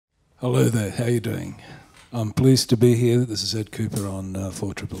Hello there, how are you doing? I'm pleased to be here. This is Ed Kuepper on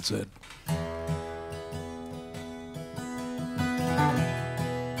 4ZZZ.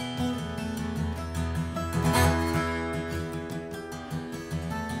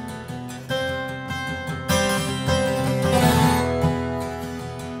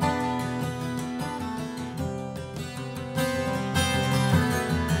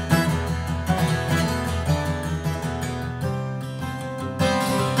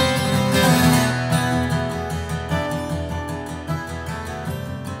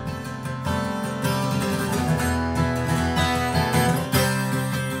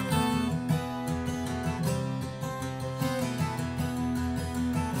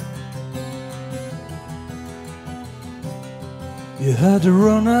 You had to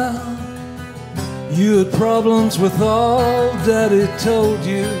run out, you had problems with all Daddy told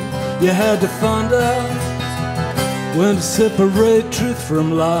you. You had to find out when to separate truth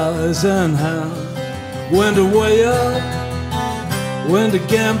from lies and how, when to weigh up, when to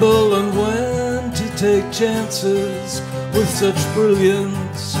gamble and when to take chances with such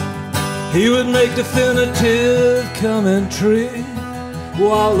brilliance. He would make definitive commentary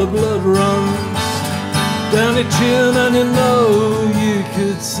while the blood runs down your chin, and you know you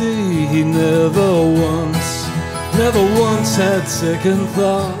could see he never once had second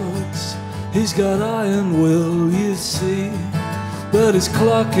thoughts. He's got iron will, you see, but his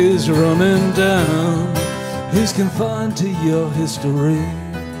clock is running down. He's confined to your history.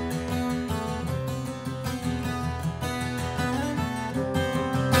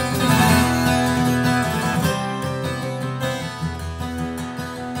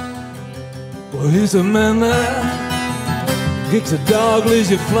 Well, he's a man that kicks a dog,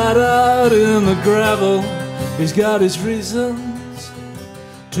 leaves you flat out in the gravel. He's got his reasons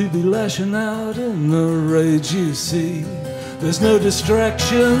to be lashing out in the rage, you see. There's no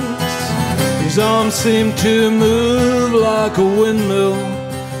distractions, his arms seem to move like a windmill,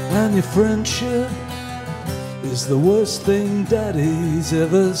 and your friendship is the worst thing Daddy's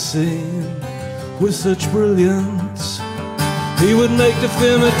ever seen. With such brilliance, he would make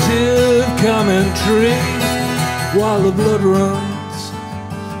definitive commentary while the blood runs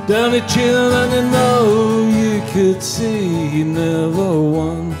down your chin, and you know you could see he never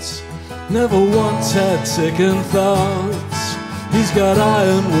once had second thoughts. He's got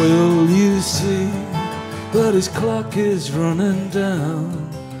iron will, you see, but his clock is running down.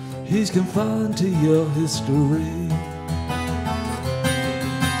 He's confined to your history.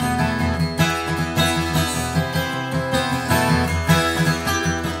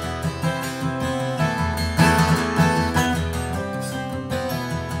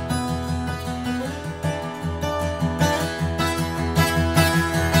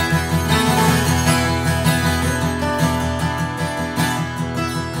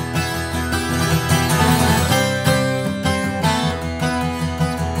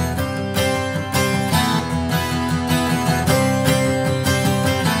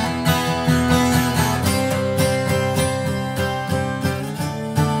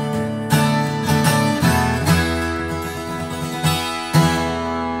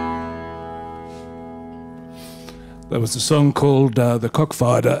 That was a song called The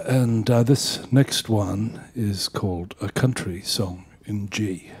Cockfighter, and this next one is called A Country Song in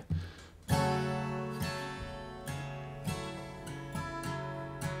G.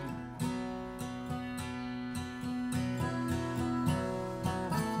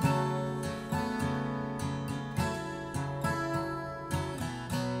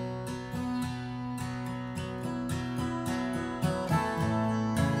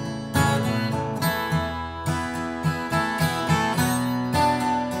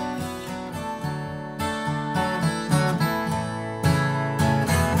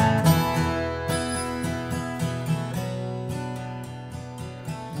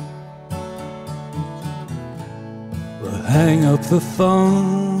 Hang up the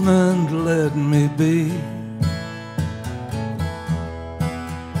phone and let me be.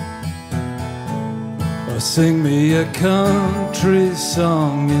 Or sing me a country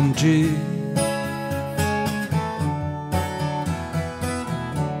song in G.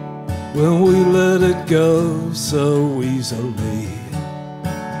 When we let it go so easily,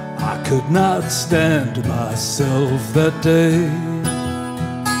 I could not stand myself that day.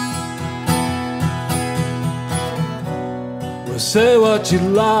 Say what you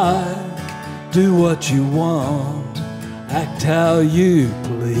like, do what you want, act how you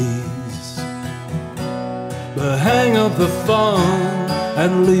please, but hang up the phone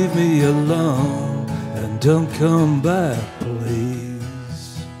and leave me alone, and don't come back, please.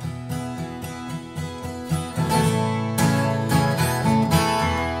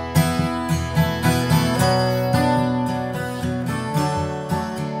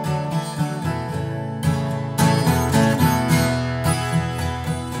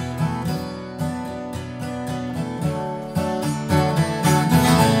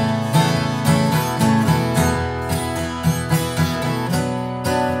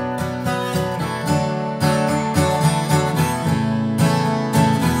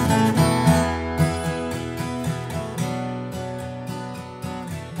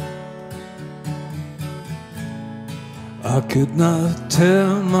 I could not tear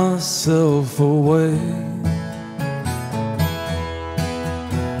myself away.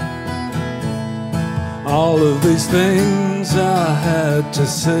 All of these things I had to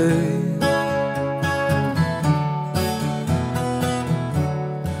say.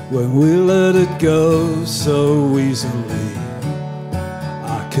 When we let it go so easily,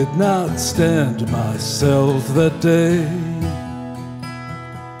 I could not stand myself that day.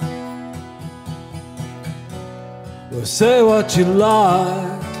 Well, say what you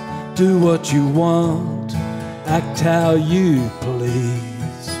like, do what you want, act how you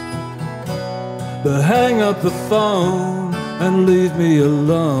please, but hang up the phone and leave me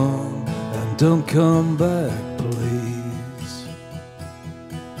alone, and don't come back, please.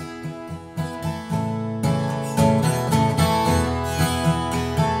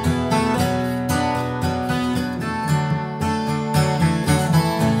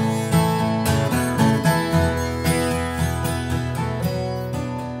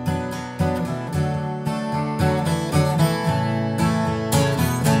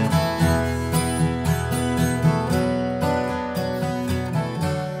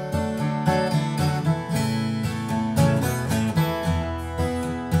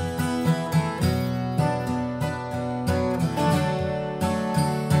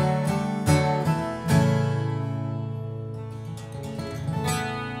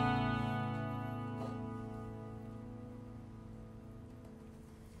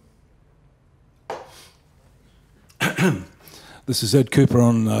 This is Ed Kuepper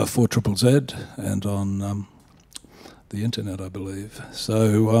on 4ZZZ and on the internet, I believe.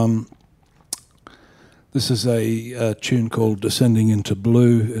 So this is a tune called Descending into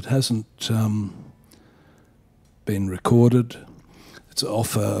Blue. It hasn't been recorded. It's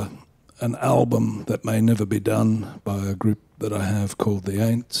off an album that may never be done by a group that I have called The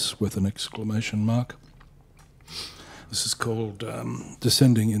Aints with an exclamation mark. This is called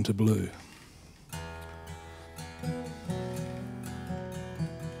Descending into Blue.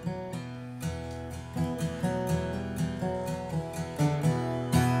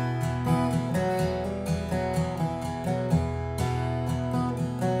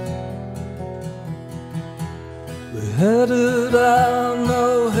 Headed out,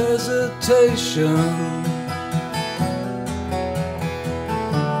 no hesitation.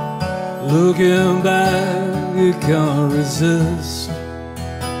 Looking back, you can't resist.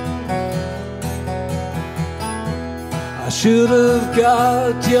 I should have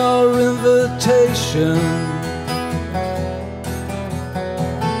got your invitation.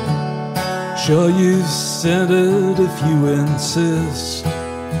 Sure, you sent it if you insist.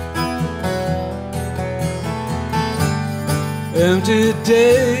 Empty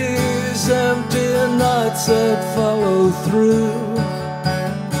days, empty nights that follow through.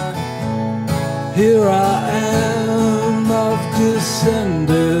 Here I am, I've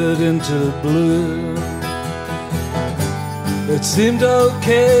descended into blue. It seemed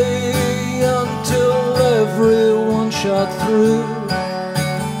okay until everyone shot through.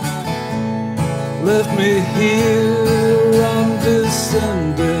 Left me here, I'm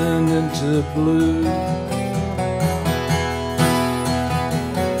descending into blue.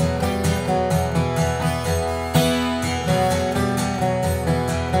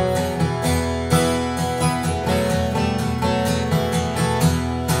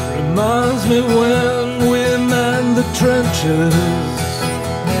 Reminds me when we manned the trenches.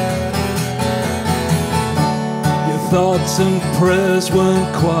 Your thoughts and prayers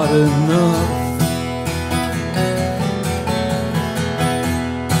weren't quite enough.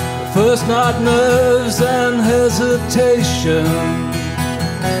 The first night nerves and hesitation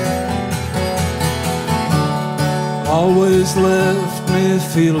always left me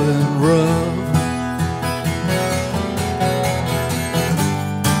feeling rough.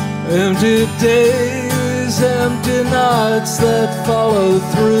 Empty days, empty nights that follow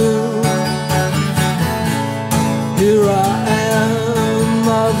through. Here I am,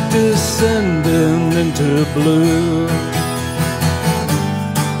 I've descended into blue.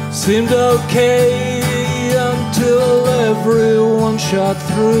 Seemed okay until everyone shot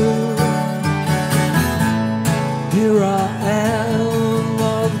through. Here I am,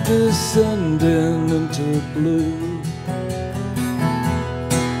 I've descended into blue.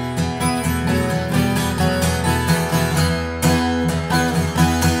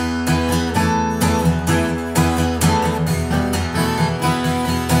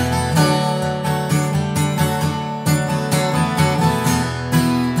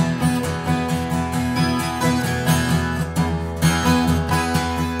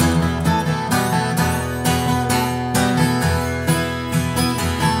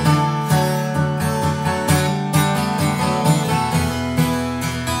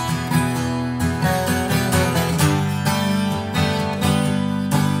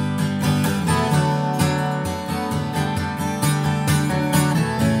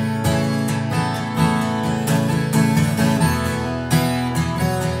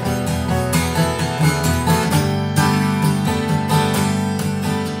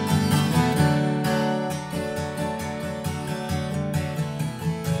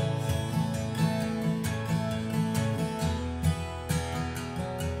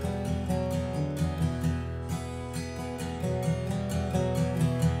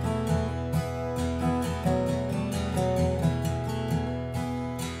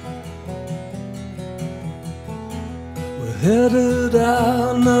 headed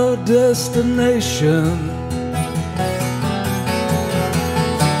out, no destination.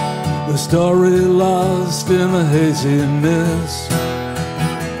 The story lost in a hazy mist.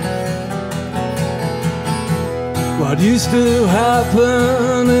 What used to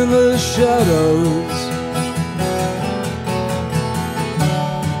happen in the shadows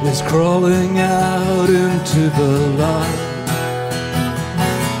is crawling out into the light.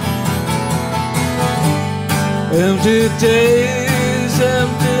 Empty days,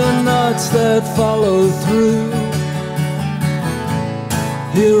 empty nights that follow through.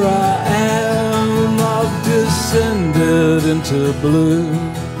 Here I am, I've descended into blue.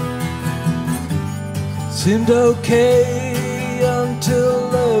 Seemed okay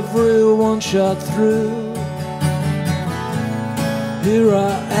until everyone shot through. Here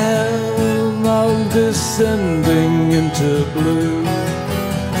I am, I'm descending into blue.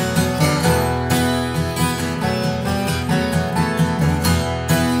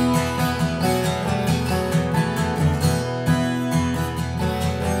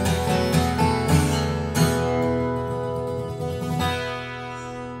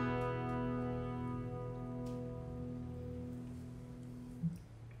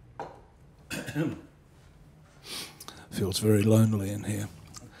 Feels very lonely in here.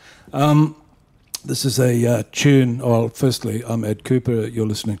 This is a tune. Well, firstly, I'm Ed Kuepper. You're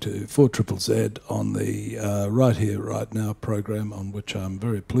listening to 4ZZZ on the Right Here, Right Now program, on which I'm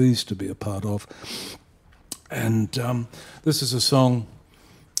very pleased to be a part of. And this is a song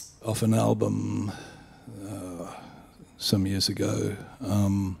off an album some years ago.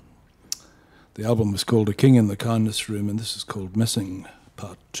 The album was called A King in the Kindness Room, and this is called Missing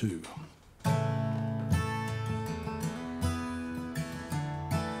Part 2.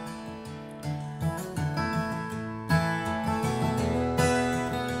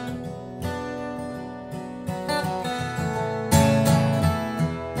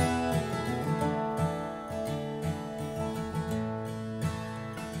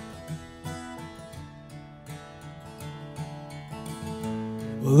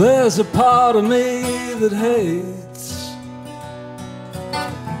 Well, there's a part of me that hates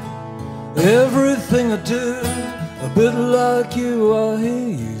everything I do. A bit like you, I hear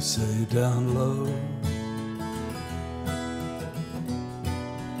you say down low.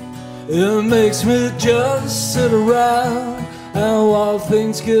 It makes me just sit around, and while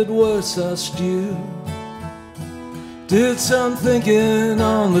things get worse I stew. Did some thinking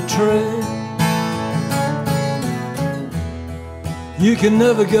on the train. You can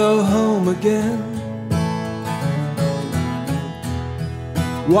never go home again.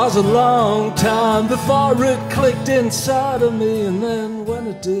 Was a long time before it clicked inside of me, and then when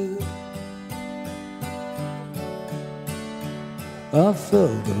it did, I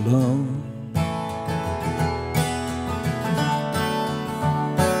felt alone.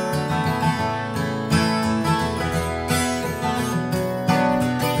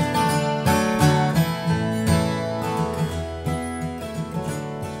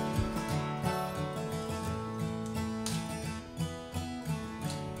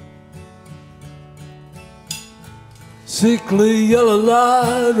 Sickly yellow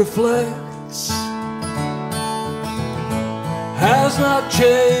light reflects, has not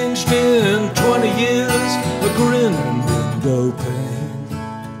changed in 20 years, a grinning window pane.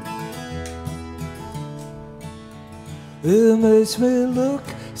 It makes me look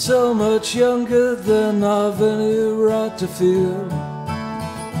so much younger than I've any right to feel.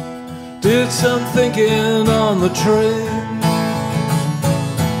 Did some thinking on the train.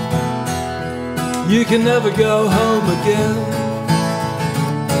 You can never go home again.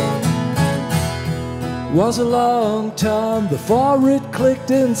 Was a long time before it clicked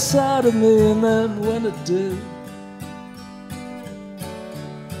inside of me, and then when it did,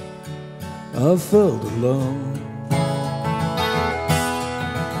 I felt alone.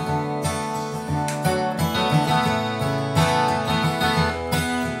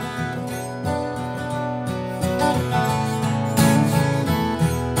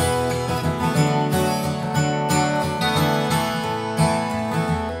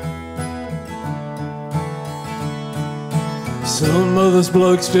 Some of those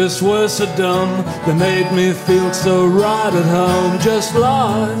blokes just were so dumb, they made me feel so right at home, just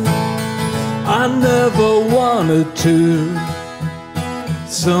like I never wanted to.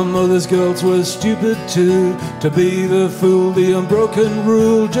 Some of those girls were stupid too, to be the fool, the unbroken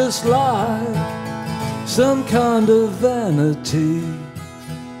rule, just like some kind of vanity.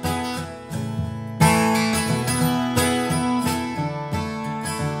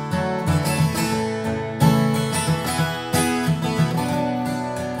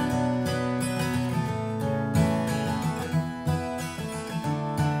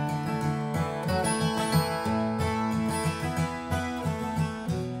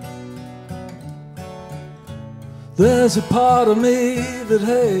 There's a part of me that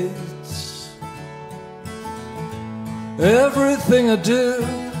hates everything I do.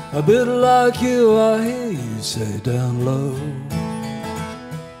 A bit like you, I hear you say down low.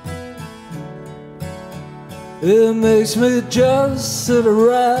 It makes me just sit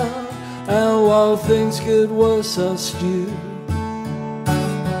around, and while things get worse I stew.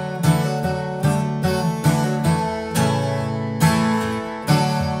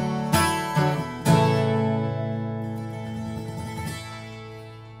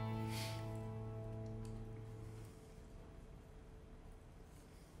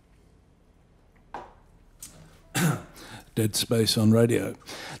 Dead Space on radio.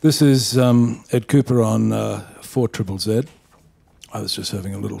 This is Ed Kuepper on 4ZZZ. I was just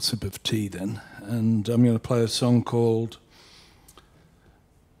having a little sip of tea then, and I'm going to play a song called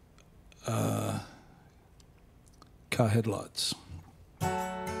Car Headlights.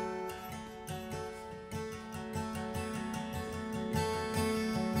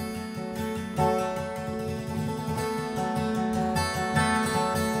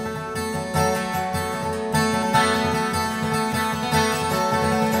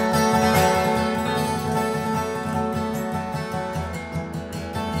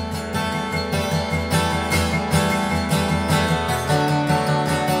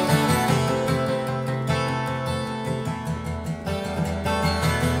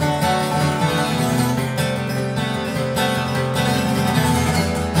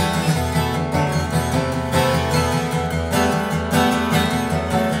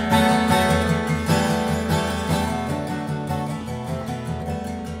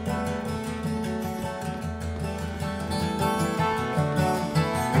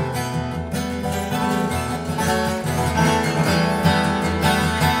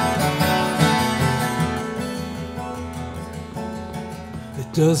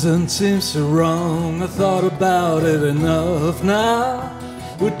 Doesn't seem so wrong, I thought about it enough now.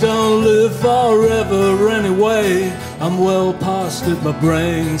 We don't live forever anyway. I'm well past it, my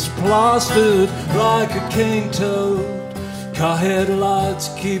brain's plastered like a cane toad. Car headlights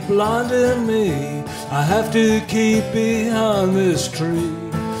keep blinding me. I have to keep behind this tree,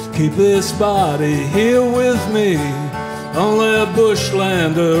 keep this body here with me. Only a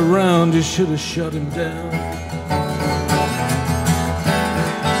bushland around, you should have shut him down.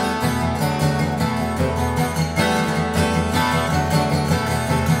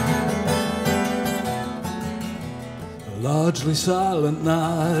 Largely silent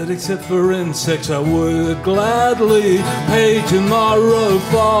night, except for insects I would gladly pay tomorrow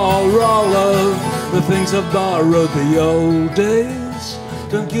for all of the things I've borrowed. The old days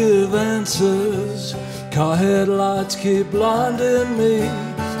don't give answers. Car headlights keep blinding me.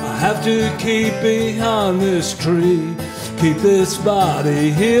 I have to keep behind this tree, keep this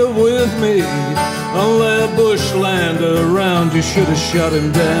body here with me. Only a bushland around, you should have shut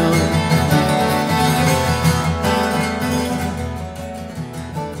him down.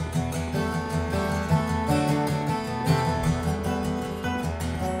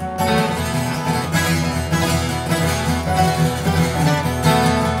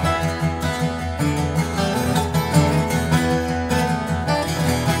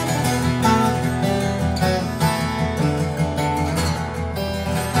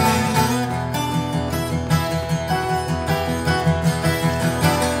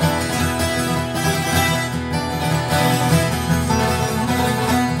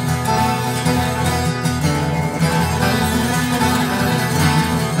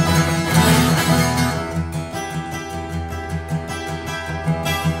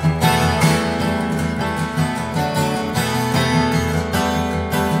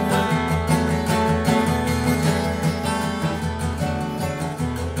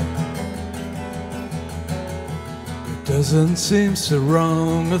 Doesn't seem so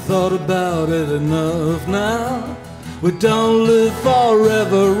wrong, I thought about it enough now. We don't live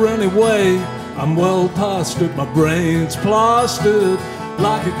forever anyway. I'm well past it, my brain's plastered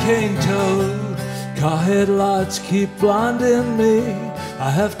like a cane toad. Car headlights keep blinding me. I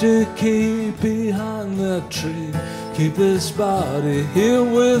have to keep behind that tree, keep this body here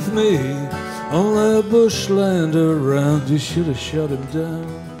with me. Only a bushland around, you should have shut him down.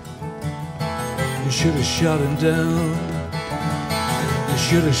 You should have shut him down. You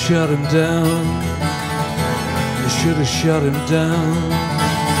should have shut him down. You should have shut him down.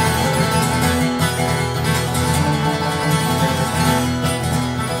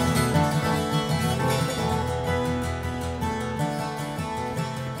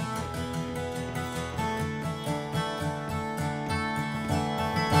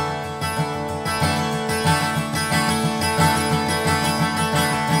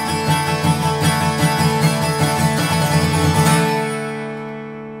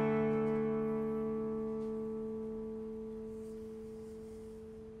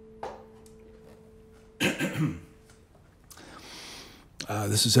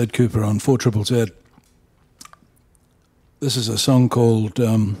 This is Ed Kuepper on 4ZZZ. This is a song called...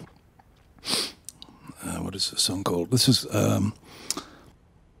 what is this song called? This is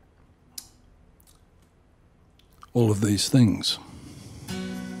All of These Things.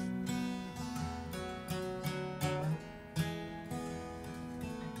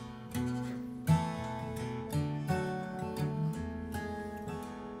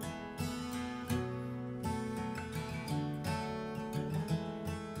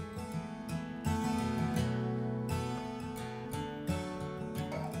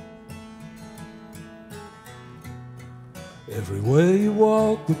 Everywhere you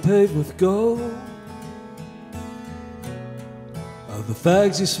walk be paved with gold. Of the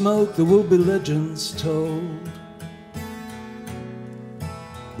fags you smoke there will be legends told.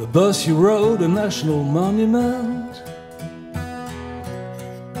 The bus you rode a national monument,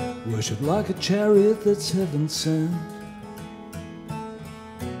 worshipped like a chariot that's heaven sent.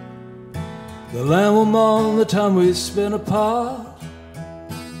 The land will mourn the time we spent apart.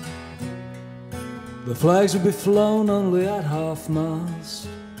 The flags will be flown only at half-mast.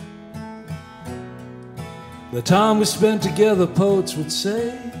 The time we spent together, poets would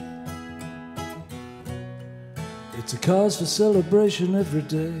say, it's a cause for celebration every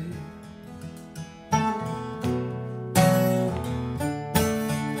day.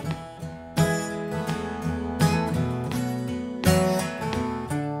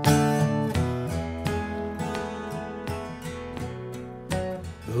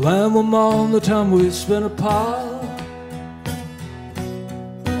 The land will mourn the time we spent apart.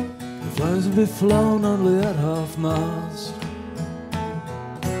 The flags will be flown only at half-mast.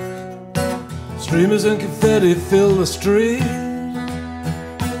 Streamers and confetti fill the street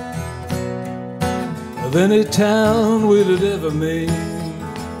of any town we'd ever meet.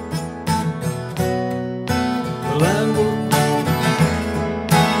 The land will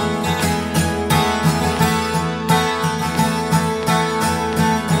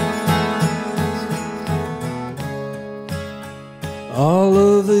all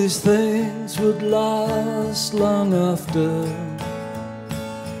of these things would last long after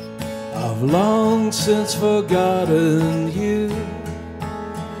I've long since forgotten you.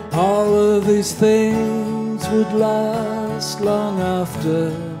 All of these things would last long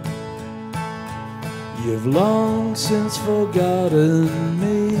after you've long since forgotten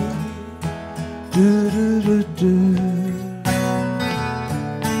me. Do do do do.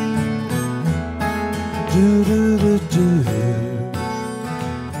 Do do do do.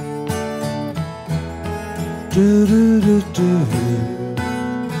 Do do do do.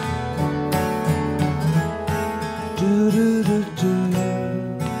 Do do do do.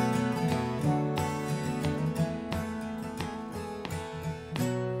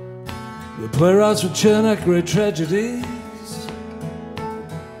 The playwrights would churn out great tragedies.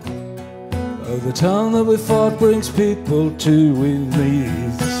 Oh, the town that we fought brings people to with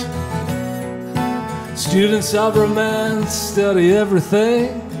knees. Students of romance study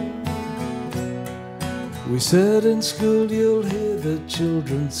everything. We said in school you'll hear the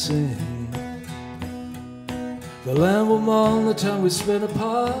children sing. The land will mourn the time we spent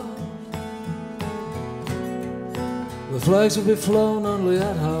apart. The flags will be flown only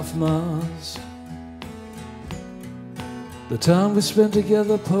at half-mast. The time we spent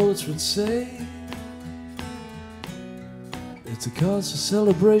together, poets would say, it's a cause for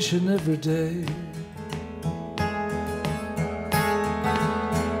celebration every day.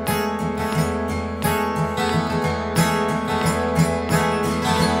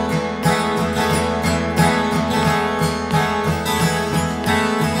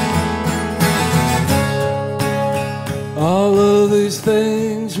 All of these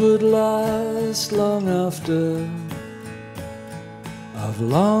things would last long after I've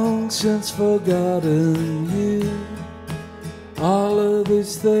long since forgotten you. All of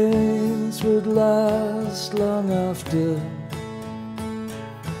these things would last long after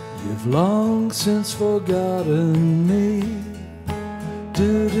you've long since forgotten me.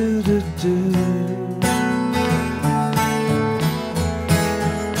 Do do do do.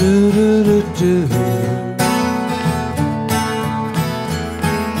 Do do do do.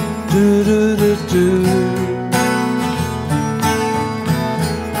 Do do do do.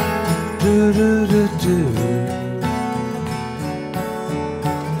 Do do do do.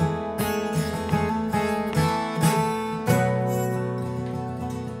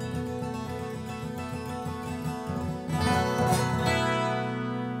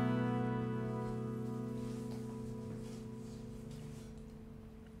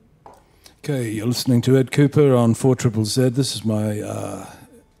 Okay, you're listening to Ed Kuepper on 4ZZZ. This is my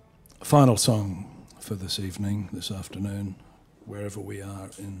final song for this evening, this afternoon. wherever we are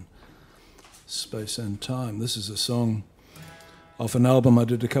in space and time. This is a song off an album I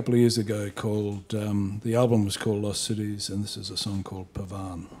did a couple of years ago called, the album was called Lost Cities, and this is a song called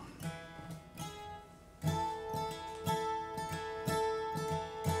Pavan.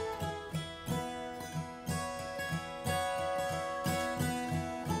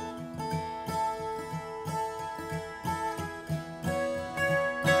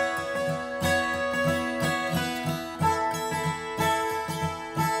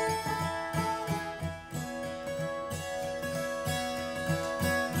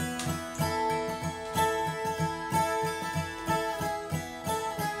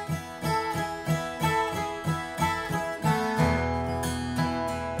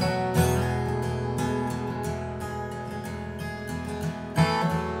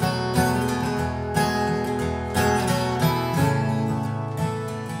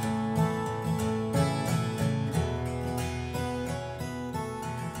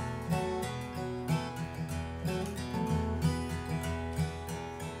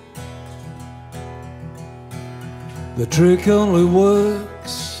 The trick only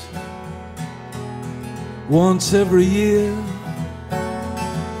works once every year.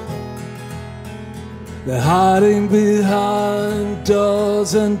 They're hiding behind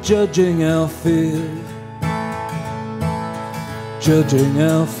doors and judging our fear, judging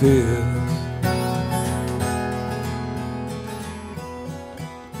our fears.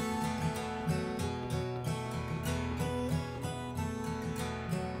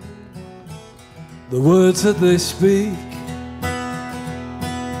 The words that they speak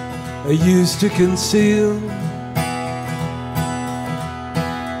are used to conceal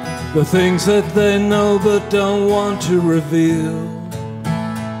the things that they know but don't want to reveal,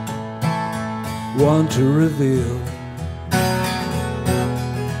 want to reveal.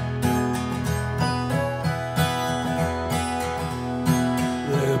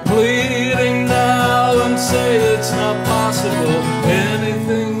 They're pleading now and say it's not possible.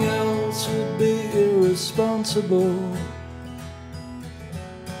 Anything else would be irresponsible.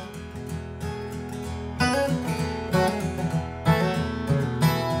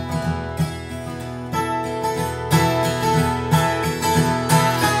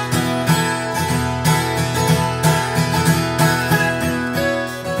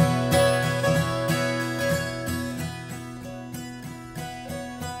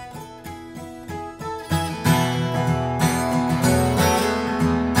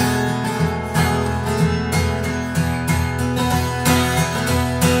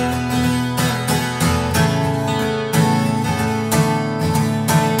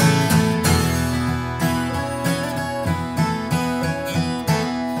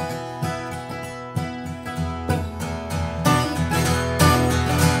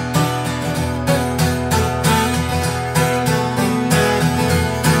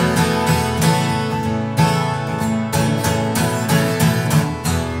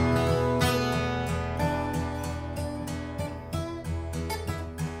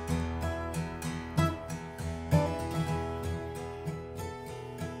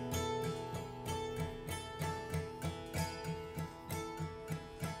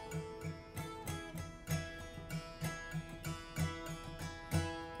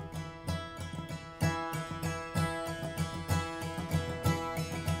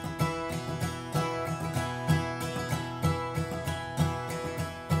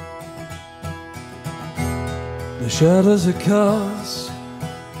 The shadows are cast,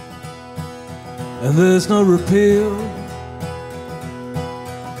 and there's no repeal.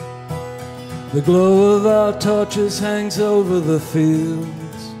 The glow of our torches hangs over the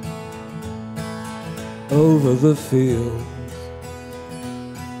fields, over the fields.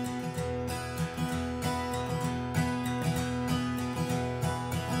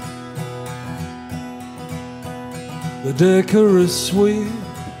 The decorous sweep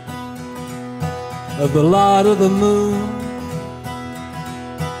of the light of the moon,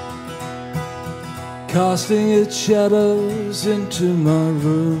 casting its shadows into my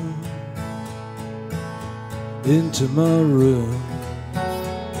room, into my room.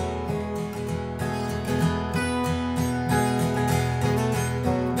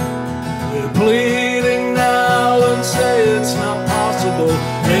 They're pleading now and say it's not possible.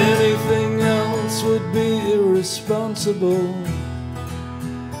 Anything else would be irresponsible.